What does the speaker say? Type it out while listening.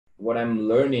what I'm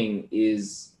learning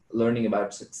is learning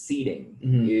about succeeding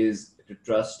is to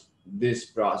trust this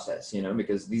process,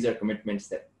 because these are commitments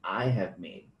that I have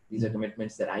made. These are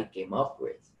commitments that I came up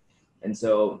with. And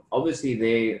so obviously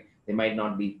they might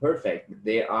not be perfect, but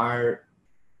they are,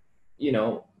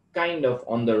 kind of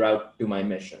on the route to my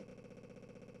mission.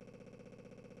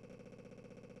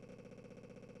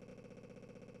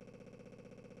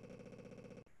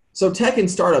 So Tech in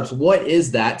Startups, what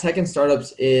is that? Tech in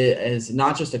Startups is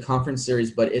not just a conference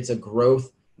series, but it's a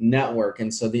growth network.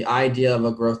 And so the idea of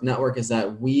a growth network is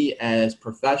that we as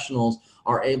professionals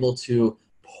are able to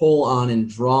pull on and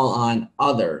draw on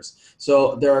others.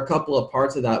 So there are a couple of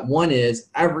parts of that. One is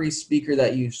every speaker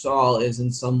that you saw is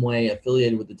in some way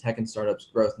affiliated with the Tech in Startups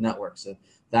Growth Network. So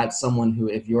that's someone who,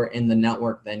 if you're in the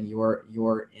network, then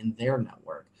you're in their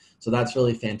network. So that's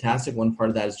really fantastic. One part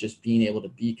of that is just being able to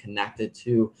be connected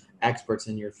to experts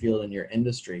in your field and your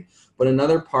industry. But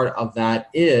another part of that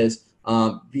is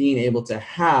being able to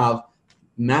have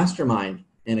mastermind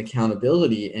and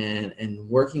accountability and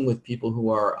working with people who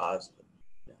are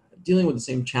dealing with the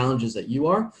same challenges that you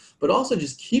are, but also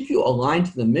just keep you aligned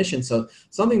to the mission. So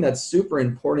something that's super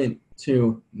important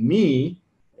to me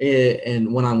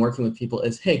and when I'm working with people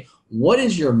is, hey, what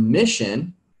is your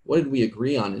mission? What did we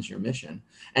agree on is your mission?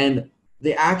 And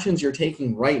the actions you're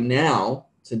taking right now,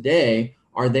 today,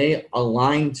 are they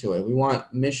aligned to it? We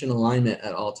want mission alignment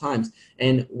at all times.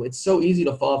 And it's so easy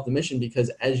to fall off the mission because,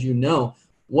 as you know,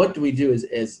 what do we do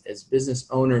as business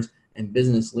owners and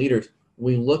business leaders?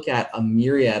 We look at a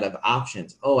myriad of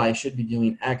options. Oh, I should be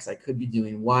doing X. I could be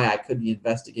doing Y. I could be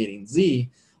investigating Z.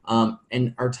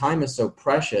 And our time is so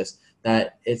precious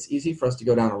that it's easy for us to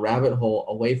go down a rabbit hole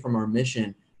away from our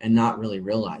mission and not really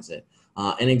realize it.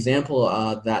 An example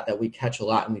that we catch a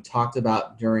lot and we talked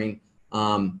about during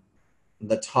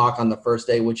the talk on the first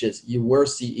day, which is you were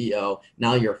CEO,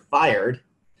 now you're fired,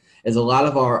 is a lot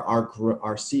of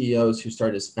our CEOs who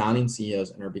started as founding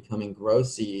CEOs and are becoming growth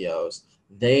CEOs,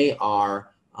 they are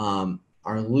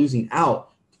losing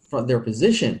out from their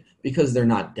position because they're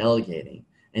not delegating.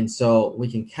 And so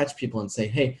we can catch people and say,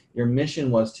 hey, your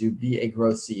mission was to be a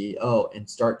growth CEO and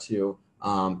start to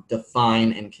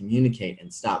define and communicate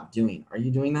and stop doing. Are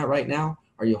you doing that right now?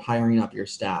 Are you hiring up your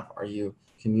staff? Are you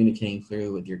communicating clearly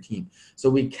with your team? So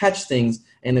we catch things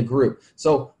in a group.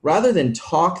 So rather than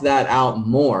talk that out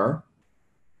more,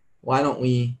 why don't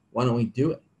we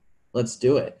do it? Let's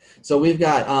do it. So we've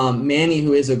got Manny,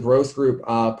 who is a growth group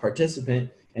participant.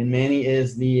 And Manny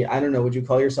is the, I don't know, would you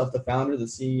call yourself the founder, the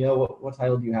CEO? What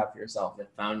title do you have for yourself? The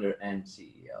founder and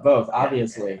CEO. Both,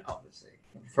 obviously. Yeah, obviously.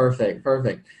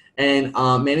 Perfect. And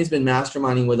Manny's been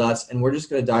masterminding with us, and we're just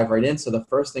going to dive right in. So the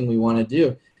first thing we want to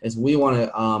do is we want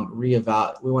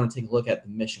to we want to take a look at the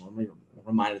mission. We're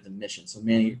reminded of the mission. So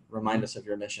Manny, remind us of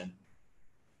your mission.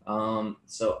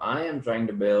 So I am trying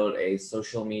to build a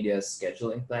social media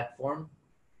scheduling platform,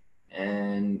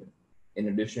 and in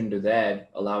addition to that,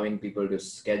 allowing people to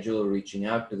schedule reaching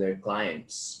out to their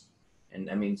clients. And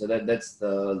I mean, so that's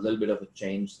the little bit of a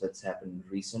change that's happened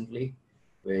recently,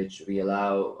 which we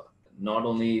allow not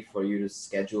only for you to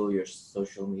schedule your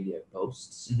social media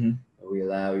posts, but we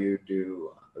allow you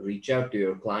to reach out to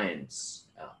your clients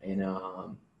in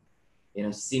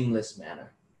a seamless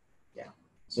manner. Yeah.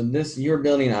 So you're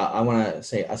building I want to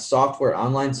say a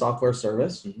online software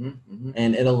service,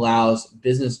 and it allows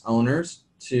business owners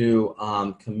to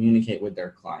communicate with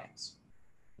their clients.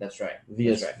 That's right.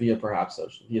 Via perhaps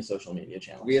social media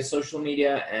channels. Via social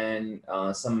media and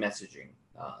some messaging.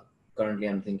 Currently,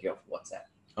 I'm thinking of WhatsApp.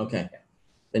 Okay. Yeah.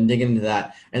 Then dig into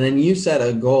that. And then you set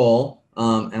a goal,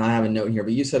 and I have a note here,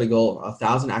 but you set a goal of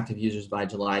 1,000 active users by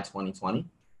July 2020.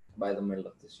 By the middle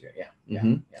of this year, yeah.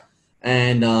 Yeah.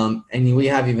 And we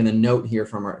have even a note here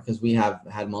because we have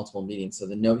had multiple meetings. So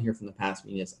the note here from the past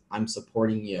meeting is, I'm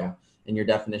supporting you in your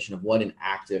definition of what an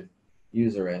active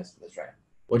user is. That's right.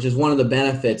 Which is one of the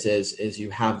benefits is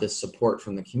you have this support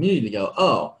from the community to go,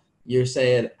 oh, you're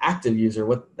saying active user,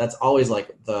 that's always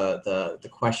like the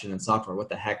question in software, what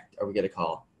the heck are we going to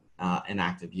call an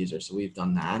active user? So we've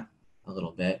done that a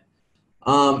little bit.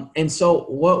 And so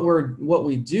what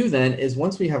we do then is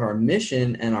once we have our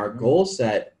mission and our goal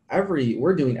set,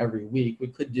 we're doing every week. We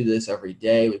could do this every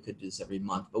day. We could do this every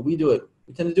month, but we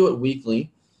tend to do it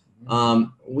weekly.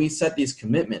 We set these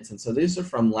commitments. And so these are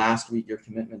from last week, your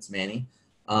commitments, Manny.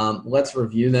 Let's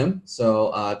review them.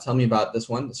 So tell me about this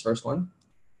first one.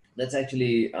 That's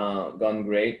actually gone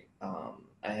great.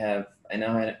 I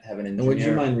now have an engineer. And would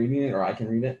you mind reading it, or I can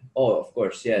read it? Oh, of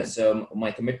course, yeah. So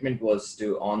my commitment was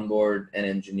to onboard an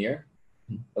engineer,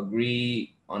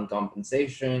 agree on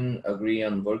compensation, agree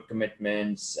on work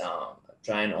commitments,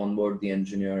 try and onboard the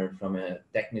engineer from a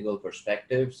technical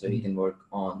perspective so he Mhm. can work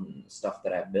on stuff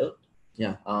that I've built.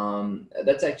 Yeah.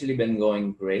 That's actually been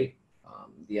going great.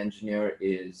 The engineer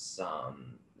is,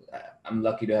 I'm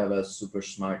lucky to have a super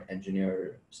smart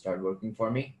engineer start working for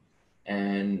me.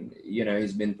 And,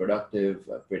 he's been productive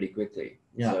pretty quickly.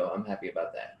 Yeah. So I'm happy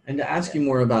about that. And to ask you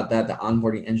more about that, the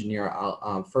onboarding engineer,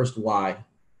 first, why?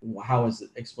 How is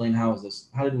it? Explain how is this?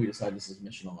 How did we decide this is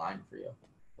mission aligned for you?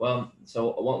 Well, so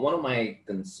one of my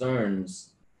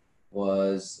concerns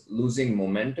was losing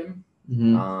momentum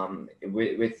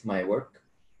with my work.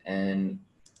 And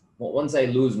once I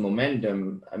lose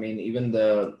momentum, I mean, even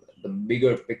the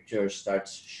bigger picture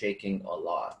starts shaking a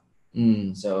lot.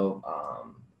 So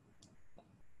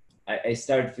I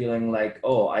start feeling like,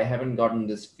 oh, I haven't gotten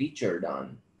this feature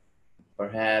done.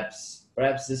 Perhaps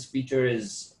this feature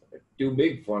is too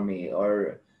big for me,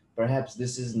 or perhaps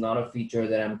this is not a feature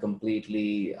that I'm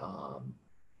completely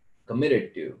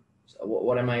committed to. So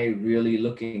what am I really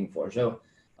looking for? So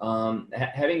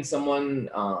having someone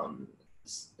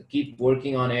keep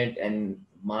working on it, and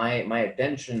my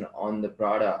attention on the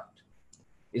product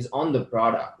is on the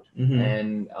product.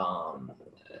 And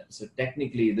so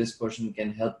technically this person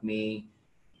can help me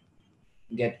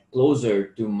get closer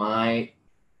to my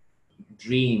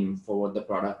dream for what the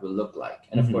product will look like.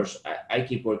 And of course I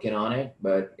keep working on it,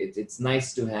 but it's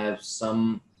nice to have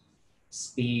some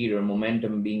speed or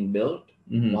momentum being built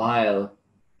while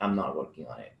I'm not working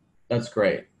on it. That's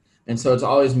great. And so it's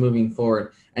always moving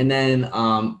forward. And then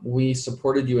we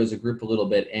supported you as a group a little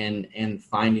bit in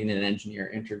finding an engineer,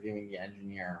 interviewing the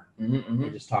engineer. We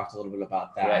just talked a little bit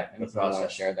about that. Right, and the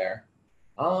process. Share there.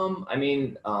 I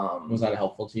mean, was that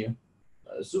helpful to you?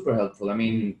 Super helpful. I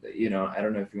mean, I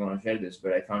don't know if you want to share this,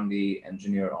 but I found the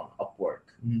engineer on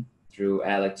Upwork through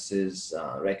Alex's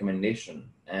recommendation,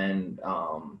 and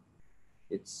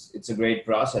it's a great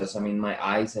process. I mean, my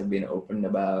eyes have been opened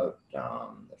about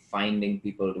finding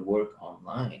people to work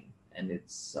online, and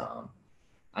it's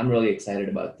I'm really excited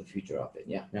about the future of it.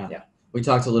 Yeah. We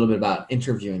talked a little bit about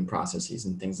interviewing processes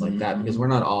and things like that, because we're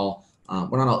not all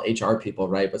HR people,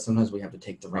 right? But sometimes we have to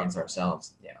take the reins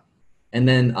ourselves. Yeah. And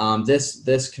then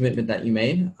this commitment that you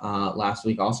made last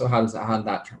week also, how did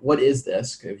that turn? What is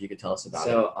this? If you could tell us about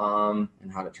it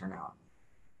and how to turn out.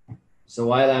 So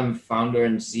while I'm founder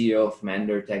and CEO of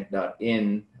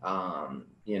mandartech.in,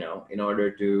 in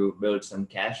order to build some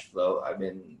cash flow, I've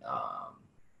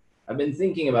been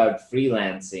thinking about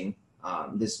freelancing.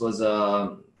 This was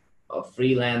a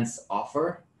freelance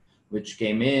offer which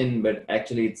came in, but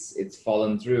actually it's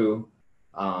fallen through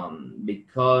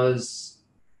because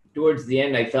towards the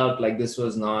end I felt like this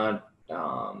was not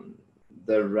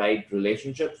the right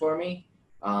relationship for me.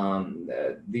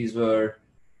 These were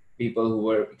people who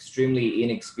were extremely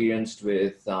inexperienced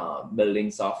with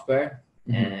building software,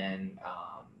 and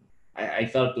I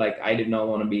felt like I did not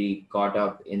want to be caught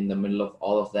up in the middle of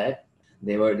all of that.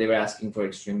 They were asking for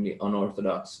extremely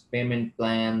unorthodox payment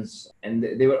plans, and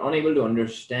they were unable to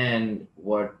understand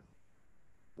what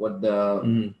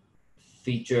the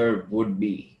feature would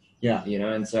be. Yeah.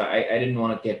 And so I didn't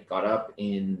want to get caught up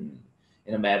in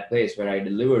a bad place where I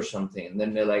deliver something and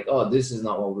then they're like, oh, this is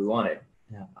not what we wanted.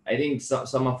 Yeah. I think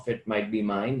some of it might be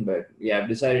mine, but yeah, I've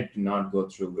decided to not go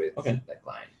through with that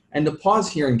client. And to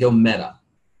pause here and go meta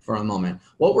for a moment,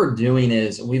 what we're doing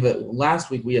is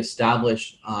last week we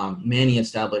established, Manny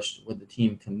established with the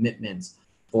team commitments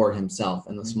for himself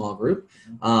and the small group,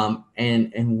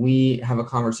 and we have a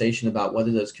conversation about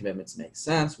whether those commitments make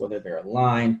sense, whether they're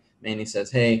aligned. Manny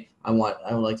says, hey, I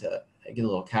would like to get a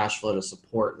little cash flow to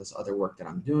support this other work that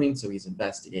I'm doing. So he's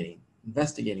investigating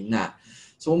that.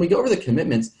 So when we go over the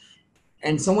commitments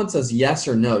and someone says yes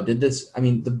or no,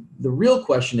 the real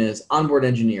question is onboard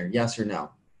engineer, yes or no?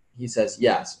 He says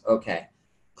yes. Okay.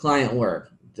 Client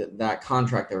work, that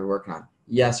contract that we're working on,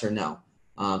 yes or no?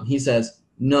 He says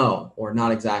no or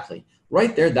not exactly.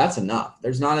 Right there, that's enough.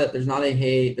 There's not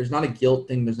a guilt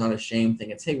thing. There's not a shame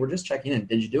thing. It's, hey, we're just checking in.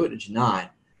 Did you do it? Did you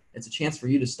not? It's a chance for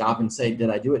you to stop and say, did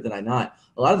I do it? Did I not?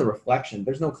 A lot of the reflection,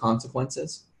 there's no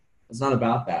consequences. It's not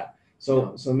about that.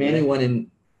 So Manny went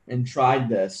in and tried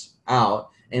this out,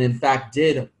 and in fact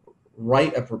did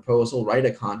write a proposal, write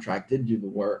a contract, did do the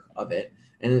work of it.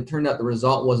 And it turned out the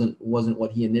result wasn't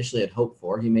what he initially had hoped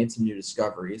for. He made some new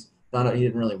discoveries, found out he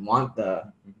didn't really want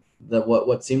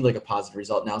what seemed like a positive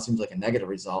result now seems like a negative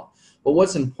result. But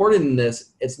what's important in this,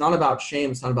 it's not about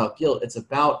shame, it's not about guilt, it's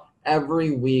about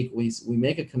every week we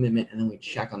make a commitment and then we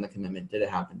check on the commitment. Did it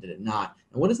happen? Did it not?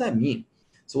 And what does that mean?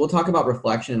 So we'll talk about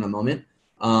reflection in a moment.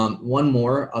 One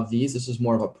more of these, this is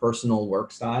more of a personal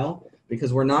work style,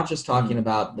 because we're not just talking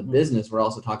about the business, we're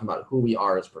also talking about who we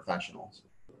are as professionals.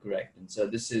 Correct. And so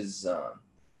this is,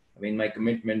 I mean, my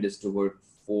commitment is to work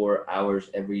 4 hours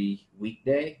every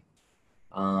weekday.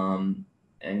 And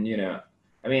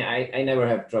I mean, I never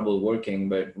have trouble working,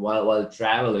 but while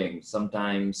traveling,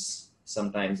 sometimes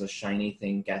a shiny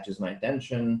thing catches my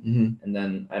attention, and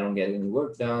then I don't get any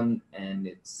work done, and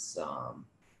it's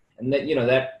and that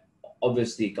that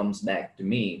obviously comes back to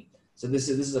me. So this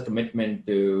is a commitment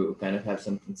to kind of have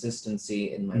some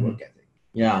consistency in my work ethic.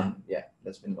 Yeah. And yeah,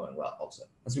 that's been going well also.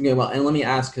 That's been going well. And let me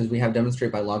ask, because we have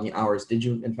demonstrate by logging hours. Did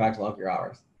you in fact log your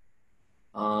hours?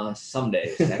 Some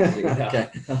days actually. Okay.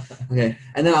 Okay.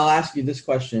 And then I'll ask you this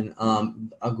question.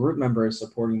 A group member is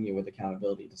supporting you with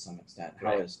accountability to some extent.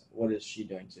 What is she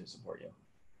doing to support you?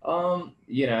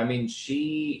 I mean,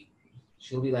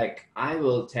 she'll be like, I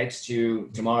will text you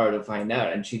tomorrow to find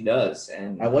out, and she does.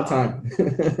 And at what time?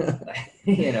 At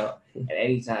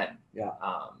any time. Yeah.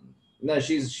 No,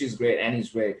 she's great. Annie's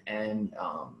great, and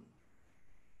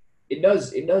it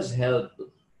does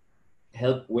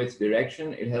help with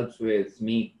direction. It helps with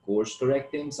me course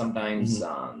correcting. Sometimes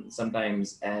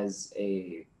as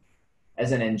an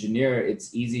engineer,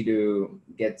 it's easy to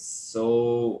get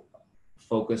so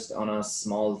focused on a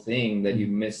small thing that you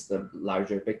miss the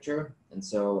larger picture. And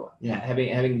so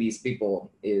having these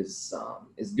people is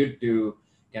good to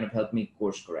kind of help me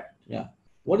course correct. Yeah.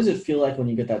 What does it feel like when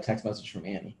you get that text message from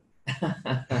Annie?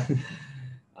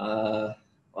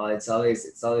 Well, it's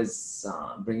always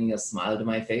bringing a smile to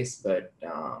my face, but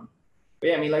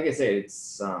yeah, I mean, like I said,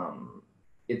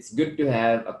 it's good to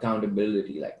have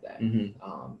accountability like that,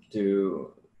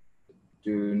 to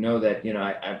know that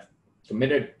I've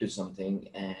committed to something,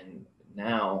 and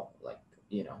now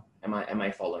am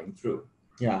I following through?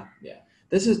 Yeah.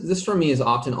 This for me is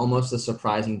often almost the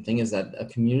surprising thing, is that a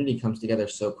community comes together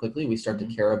so quickly. We start to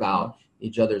care about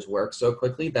each other's work so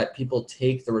quickly that people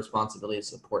take the responsibility to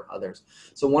support others.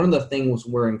 So one of the things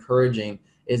we're encouraging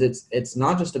is it's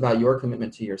not just about your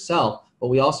commitment to yourself, but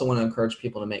we also want to encourage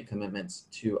people to make commitments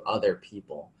to other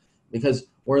people, because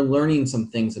we're learning some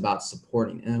things about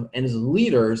supporting. And as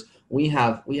leaders, we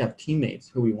have teammates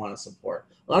who we want to support.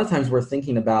 A lot of times we're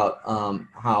thinking about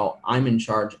how I'm in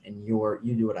charge and you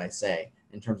do what I say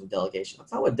in terms of delegation.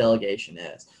 That's not what delegation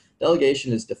is.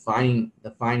 Delegation is defining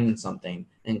something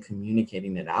and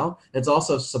communicating it out. It's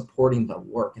also supporting the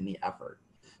work and the effort.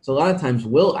 So a lot of times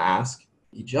we'll ask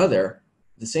each other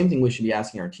the same thing we should be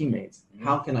asking our teammates.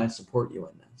 How can I support you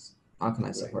in this? How can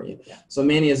I support you? Yeah. So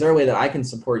Manny, is there a way that I can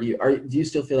support you? Do you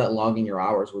still feel that logging your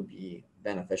hours would be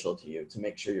beneficial to you to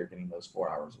make sure you're getting those 4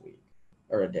 hours a week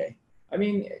or a day? I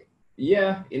mean,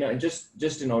 yeah,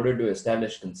 just in order to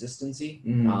establish consistency.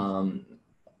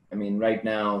 I mean, right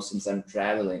now, since I'm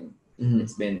traveling,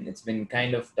 it's been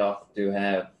kind of tough to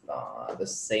have the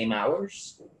same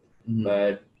hours.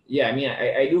 But yeah, I mean,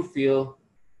 I do feel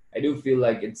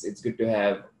like it's good to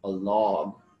have a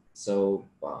log, so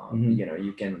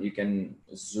you can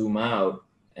zoom out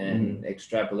and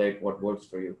extrapolate what works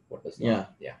for you, what does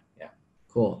not. Yeah.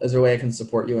 Cool. Is there a way I can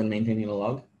support you in maintaining a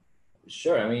log?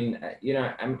 Sure. I mean,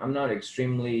 I'm not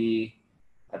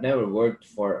I've never worked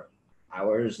for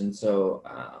hours, and so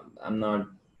I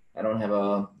don't have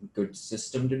a good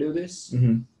system to do this.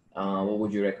 What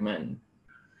would you recommend?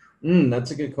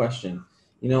 That's a good question.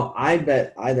 I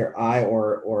bet either I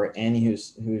or Annie,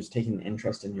 who's taking an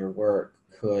interest in your work,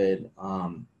 could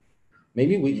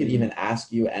maybe we could even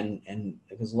ask you, and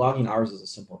because logging hours is a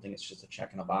simple thing, it's just a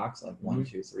check in a box, like 1,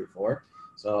 2, 3, 4.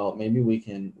 So maybe we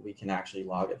can actually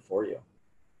log it for you.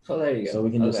 So there you go. So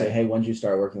we can just say, hey, when did you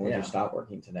start working? When did you stop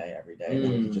working today? Every day, and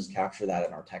then we can just capture that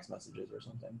in our text messages or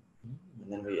something.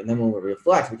 And then when we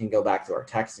reflect, we can go back to our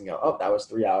text and go, oh, that was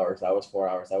 3 hours, that was 4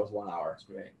 hours, that was 1 hour. That's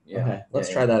great. Yeah. Okay, let's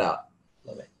try that out.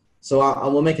 Love it. So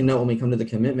we'll make a note when we come to the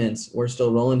commitments. We're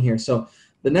still rolling here. So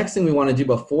the next thing we want to do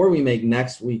before we make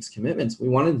next week's commitments, we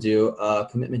want to do a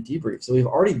commitment debrief. So we've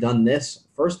already done this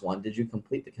first one. Did you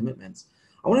complete the commitments?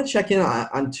 I want to check in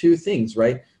on two things,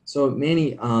 right? So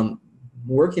Manny,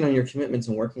 working on your commitments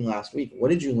and working last week, what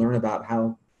did you learn about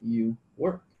how you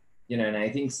work? And I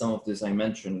think some of this I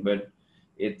mentioned, but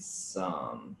it's,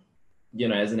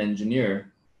 as an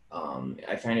engineer,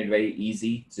 I find it very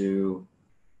easy to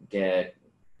get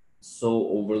so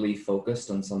overly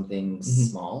focused on something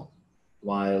small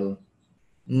while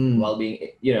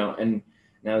being, and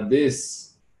now this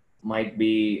might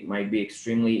be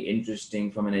extremely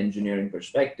interesting from an engineering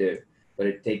perspective, but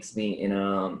it takes me in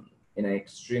an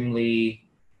extremely,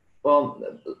 well,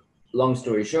 long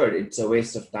story short, it's a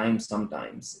waste of time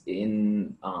sometimes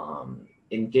in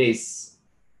case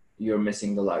you're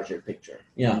missing the larger picture.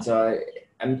 Yeah. And so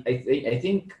I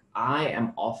think I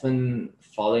am often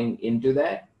falling into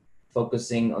that,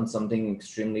 focusing on something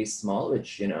extremely small,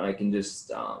 which, I can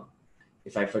just,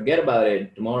 if I forget about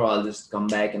it tomorrow, I'll just come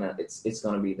back and it's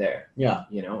going to be there. Yeah.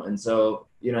 And so,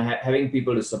 having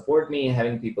people to support me,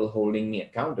 having people holding me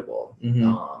accountable,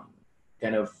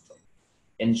 kind of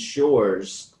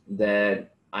ensures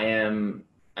that I'm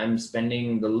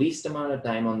spending the least amount of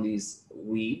time on these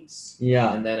weeds.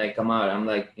 Yeah. And then I come out, I'm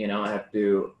like, I have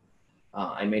to,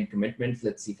 I made commitments.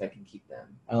 Let's see if I can keep them.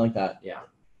 I like that. Yeah.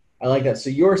 I like that. So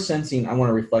you're sensing, I want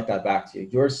to reflect that back to you.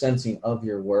 You're sensing of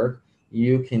your work,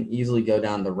 you can easily go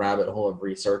down the rabbit hole of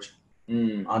research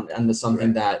onto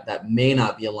something that may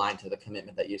not be aligned to the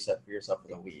commitment that you set for yourself for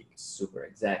the week. Super,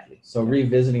 exactly. So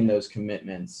revisiting those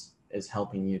commitments is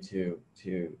helping you to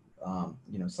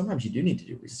sometimes you do need to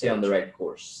do research. Stay on the right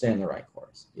course. Stay on the right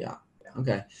course. Yeah.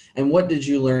 Okay. And what did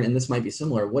you learn? And this might be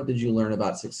similar. What did you learn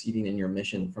about succeeding in your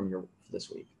mission from this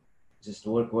week? Just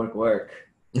work.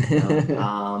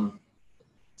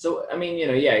 So, I mean,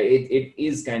 it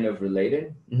is kind of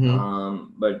related,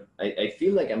 but I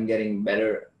feel like I'm getting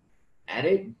better at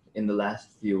it in the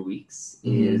last few weeks.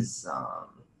 I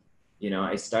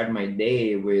start my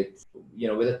day with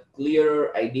a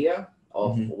clearer idea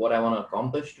of what I want to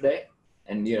accomplish today.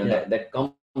 And, that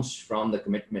comes from the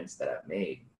commitments that I've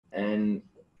made. And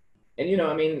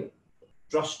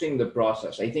trusting the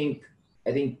process. I think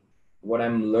what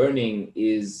I'm learning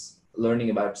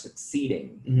about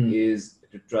succeeding is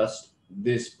to trust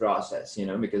this process,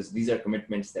 because these are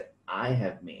commitments that I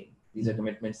have made. These are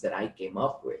commitments that I came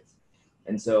up with.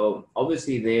 And so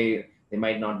obviously they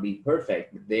might not be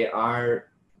perfect, but they are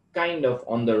kind of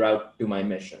on the route to my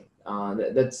mission.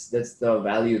 That's the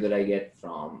value that I get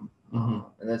from, and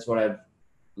that's what I've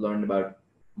learned about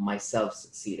myself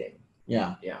succeeding.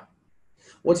 Yeah. Yeah.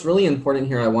 What's really important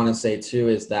here, I want to say too,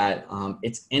 is that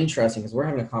it's interesting because we're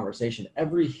having a conversation.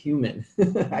 Every human,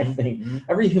 I think,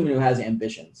 every human who has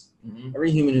ambitions,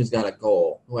 every human who's got a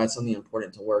goal, who has something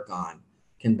important to work on,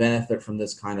 can benefit from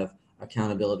this kind of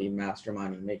accountability,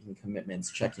 masterminding, making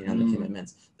commitments, checking on the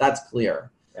commitments. That's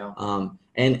clear. Yeah.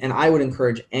 And I would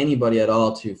encourage anybody at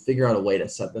all to figure out a way to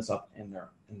set this up in their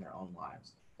own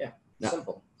lives. Yeah.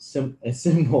 Now,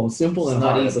 simple and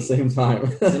hard at the same time.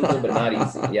 Simple but not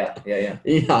easy. Yeah. Yeah,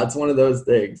 it's one of those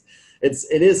things.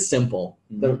 It is simple.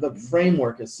 The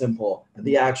framework is simple.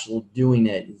 The actual doing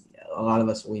it, a lot of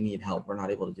us, we need help. We're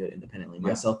not able to do it independently,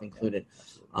 myself included.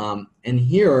 And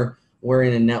here we're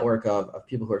in a network of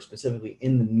people who are specifically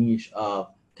in the niche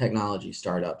of technology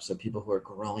startups, so people who are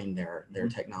growing their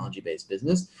technology-based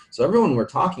business. So everyone we're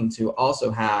talking to also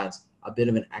has a bit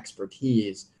of an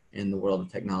expertise in the world of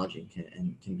technology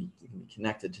and can be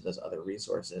connected to those other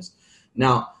resources.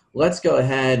 Now, let's go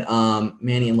ahead,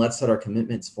 Manny, and let's set our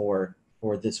commitments for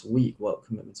this week. What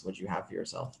commitments would you have for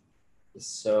yourself?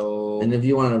 And if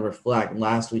you want to reflect,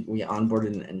 last week we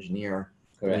onboarded an engineer.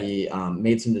 Correct. We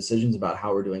made some decisions about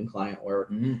how we're doing client work,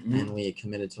 and we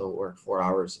committed to work 4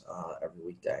 hours every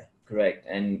weekday. Correct.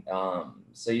 And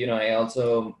so, I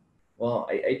also,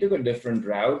 I took a different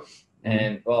route,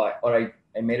 and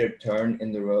I made a turn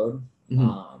in the road,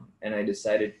 and I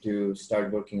decided to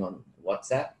start working on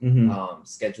WhatsApp,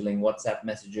 scheduling WhatsApp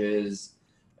messages,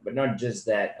 but not just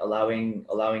that,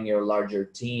 allowing your larger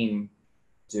team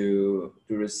to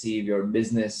receive your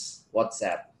business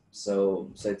WhatsApp. So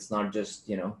it's not just,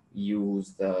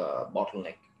 use the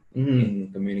bottleneck in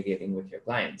communicating with your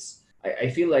clients. I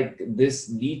feel like this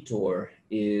detour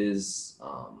is,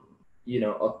 a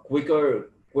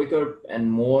quicker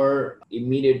and more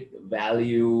immediate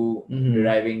value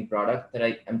deriving product that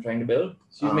I'm trying to build.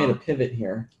 So you've made a pivot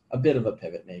here, a bit of a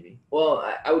pivot maybe. Well,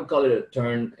 I would call it a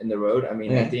turn in the road. I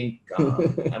mean, I think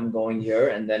I'm going here,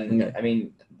 and then, I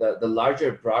mean, the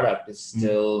larger product is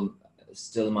still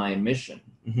my mission.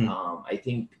 I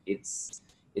think it's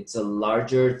a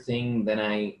larger thing than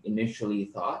I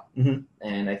initially thought.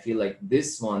 And I feel like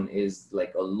this one is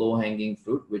like a low-hanging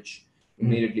fruit, which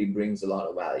immediately brings a lot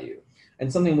of value. And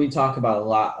something we talk about a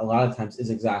lot of times is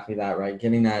exactly that, right?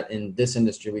 Getting that, in this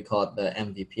industry, we call it the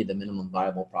MVP, the minimum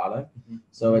viable product.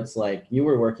 So it's like you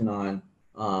were working on,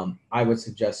 I would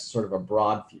suggest sort of a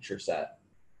broad feature set.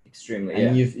 Extremely,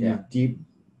 and you've deep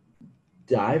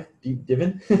dived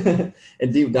into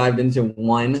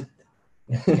one,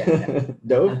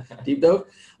 deep dove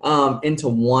into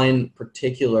one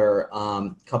particular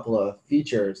couple of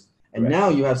features. And now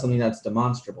you have something that's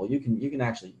demonstrable. You have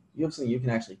something you can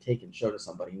actually take and show to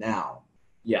somebody now.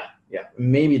 Yeah.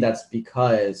 Maybe that's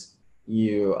because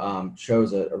you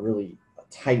chose a really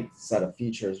tight set of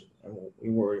features, and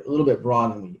we were a little bit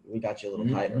broad, and we got you a little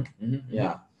tighter.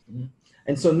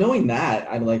 And so knowing that,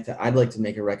 I'd like to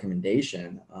make a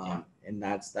recommendation, and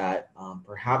that's that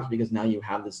perhaps because now you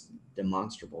have this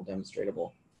demonstrable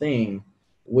thing,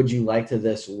 would you like to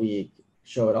this week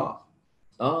show it off?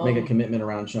 Make a commitment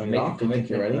around showing it off. Do you think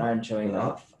you're ready? Around showing it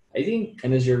off. I think.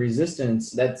 And is your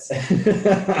resistance? That's.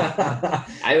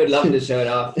 I would love to show it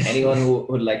off. Anyone who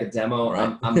would like a demo,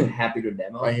 right. I'm happy to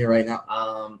demo. Right here, right now.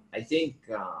 I think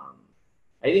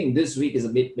this week is a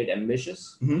bit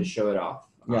ambitious to show it off.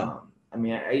 Yeah. I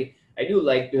mean, I do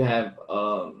like to have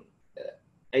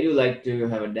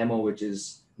a demo which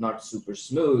is not super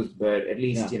smooth, but at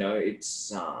least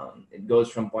it's it goes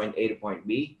from point A to point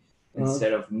B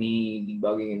instead of me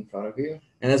debugging in front of you.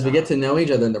 And as we get to know each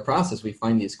other in the process, we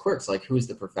find these quirks, like who's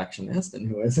the perfectionist and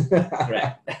who is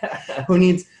correct. who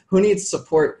needs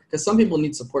support, because some people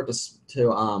need support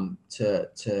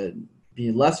to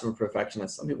be less of a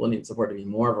perfectionist. Some people need support to be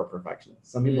more of a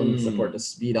perfectionist. Some people need support to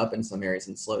speed up in some areas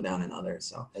and slow down in others.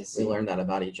 So we learn that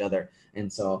about each other. And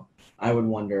so I would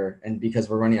wonder, and because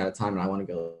we're running out of time and I want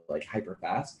to go like hyper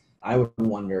fast, I would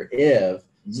wonder if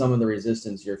some of the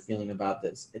resistance you're feeling about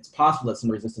this, it's possible that some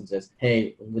of the resistance is,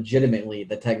 hey, legitimately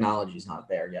the technology is not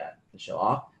there yet to show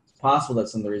off. It's possible that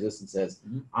some of the resistance is,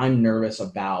 I'm nervous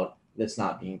about this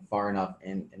not being far enough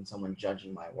and someone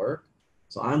judging my work.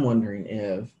 So I'm wondering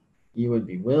if you would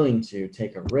be willing to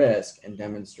take a risk and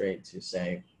demonstrate to,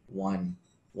 say, one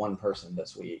person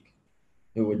this week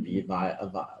who would be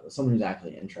someone who's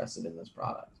actually interested in this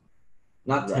product.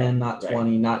 Not 10, not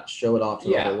 20, not show it off to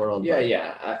the whole world.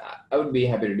 I would be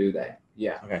happy to do that.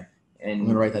 Yeah. Okay. And I'm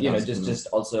gonna write that down. Just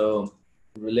also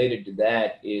related to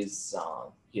that is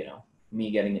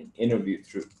me getting an interview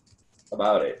through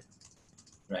about it,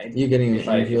 right? You getting an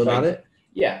interview about it?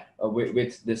 Yeah,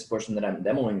 with this person that I'm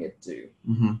demoing it to.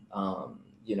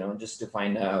 Just to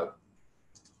find out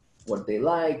what they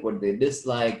like, what they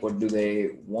dislike, what do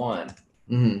they want,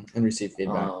 and receive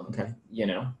feedback. Okay.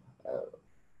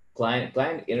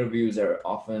 Client interviews are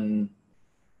often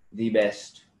the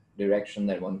best direction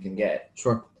that one can get.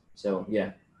 Sure. So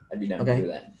yeah, I'd be down to do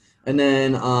that. And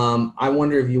then I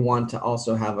wonder if you want to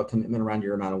also have a commitment around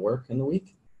your amount of work in the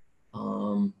week.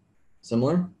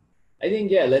 Similar. I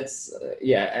think let's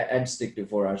I'd stick to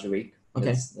 4 hours a week.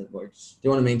 Okay, that works. Do you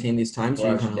want to maintain these times?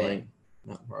 4 hours a day.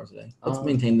 Not 4 hours a day. Let's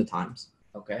maintain the times.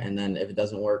 Okay. And then if it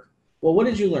doesn't work, well, what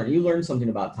did you learn? You learned something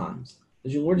about times.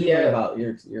 What did you learn about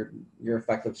your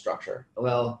effective structure?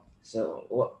 Well, so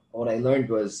what I learned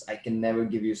was I can never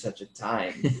give you such a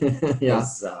time. Yeah.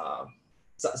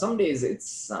 Some days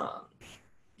it's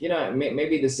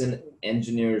maybe this is an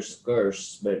engineer's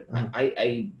curse, but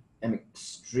I am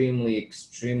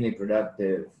extremely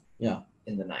productive. Yeah.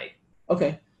 In the night.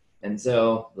 Okay. And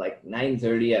so like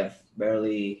 9:30, I've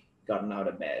barely gotten out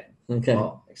of bed. Okay.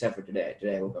 Well, except for today.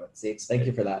 Today I woke up at 6. Thank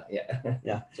you for that. Yeah.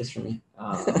 Yeah, just for me.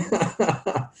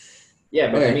 Yeah,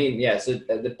 but okay. I mean, so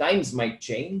the times might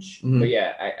change, but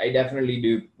I definitely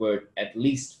do put at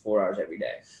least 4 hours every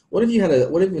day. What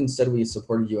if instead we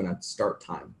supported you in a start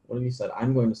time? What if you said,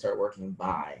 I'm going to start working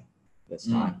by this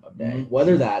time of day,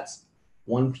 whether that's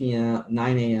 1 p.m.,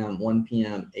 9 a.m., 1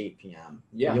 p.m., 8 p.m.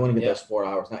 Yeah. You want to get those 4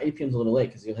 hours. Now, 8 p.m. is a little late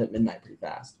because you'll hit midnight pretty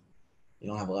fast. You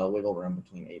don't have a lot of wiggle room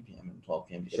between 8 p.m. and 12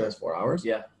 p.m. to get those 4 hours.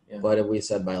 Yeah. But if we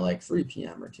said by like 3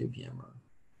 p.m. or 2 p.m. or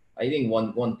I think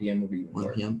 1 p.m. would be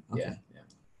 1 p.m. Okay. Yeah.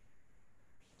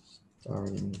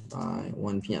 Starting by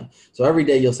 1 p.m. So every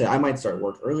day you'll say, I might start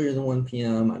work earlier than 1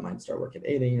 p.m. I might start work at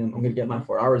 8 a.m. I'm going to get my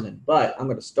 4 hours in, but I'm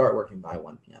going to start working by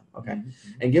 1 p.m. Okay.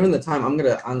 And given the time, I'm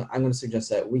going to suggest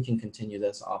that we can continue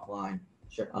this offline.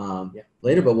 Sure.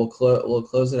 Later, but we'll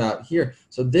close it out here.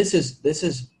 So this is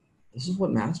what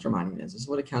masterminding is. This is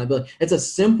what accountability. It's a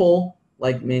simple,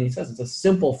 like Manny says, it's a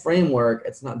simple framework.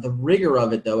 It's not the rigor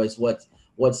of it though is what's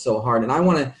so hard. And I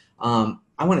want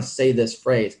to say this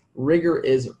phrase: rigor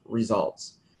is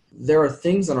results. There are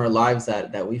things in our lives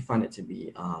that we find it to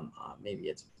be. Maybe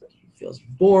it feels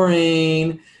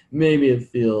boring. Maybe it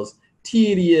feels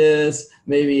tedious.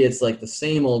 Maybe it's like the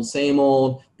same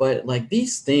old. But like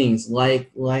these things,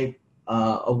 like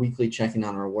a weekly checking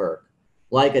on our work,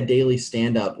 like a daily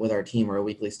stand-up with our team or a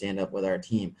weekly stand-up with our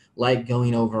team, like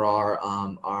going over our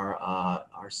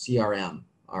CRM,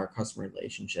 our customer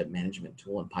relationship management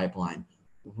tool and pipeline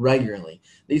regularly.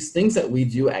 These things that we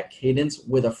do at Cadence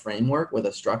with a framework, with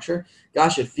a structure,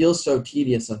 gosh, it feels so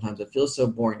tedious sometimes. It feels so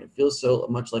boring. It feels so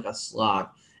much like a slog.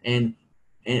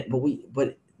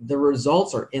 But the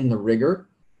results are in the rigor,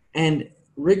 and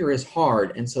rigor is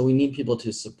hard, and so we need people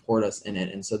to support us in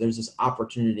it. And so there's this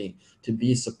opportunity to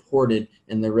be supported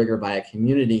in the rigor by a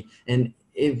community. And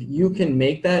if you can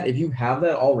make that, if you have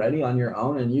that already on your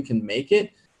own and you can make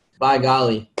it, by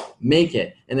golly, make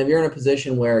it. And if you're in a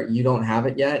position where you don't have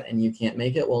it yet and you can't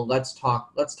make it, well, let's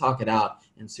talk it out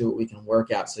and see what we can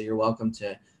work out. So you're welcome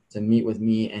to meet with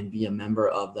me and be a member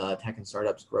of the Tech and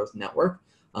Startups Growth Network.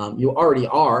 You already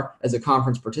are as a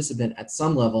conference participant at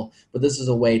some level, but this is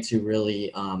a way to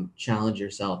really challenge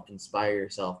yourself, inspire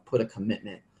yourself, put a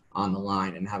commitment on the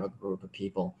line, and have a group of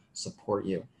people support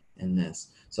you in this.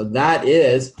 So that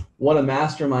is what a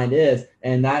mastermind is,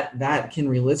 and this can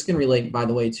relate, by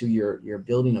the way, to your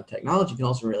building of technology. It can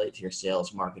also relate to your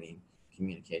sales, marketing,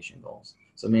 communication goals.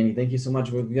 So Manny, thank you so much.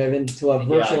 We've got into a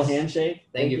virtual handshake.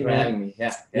 Thank you for having me.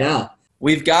 Yeah.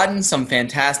 We've gotten some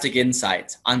fantastic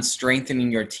insights on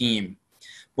strengthening your team.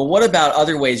 But what about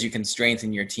other ways you can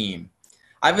strengthen your team?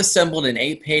 I've assembled an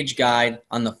 8-page guide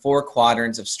on the 4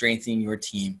 quadrants of strengthening your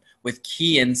team with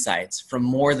key insights from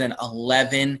more than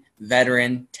 11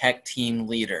 veteran tech team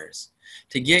leaders.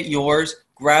 To get yours,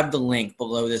 grab the link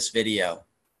below this video.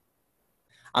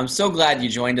 I'm so glad you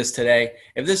joined us today.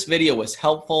 If this video was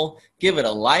helpful, give it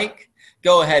a like.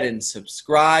 Go ahead and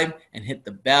subscribe and hit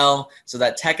the bell so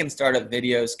that tech and startup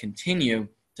videos continue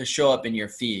to show up in your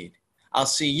feed. I'll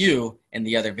see you in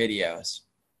the other videos.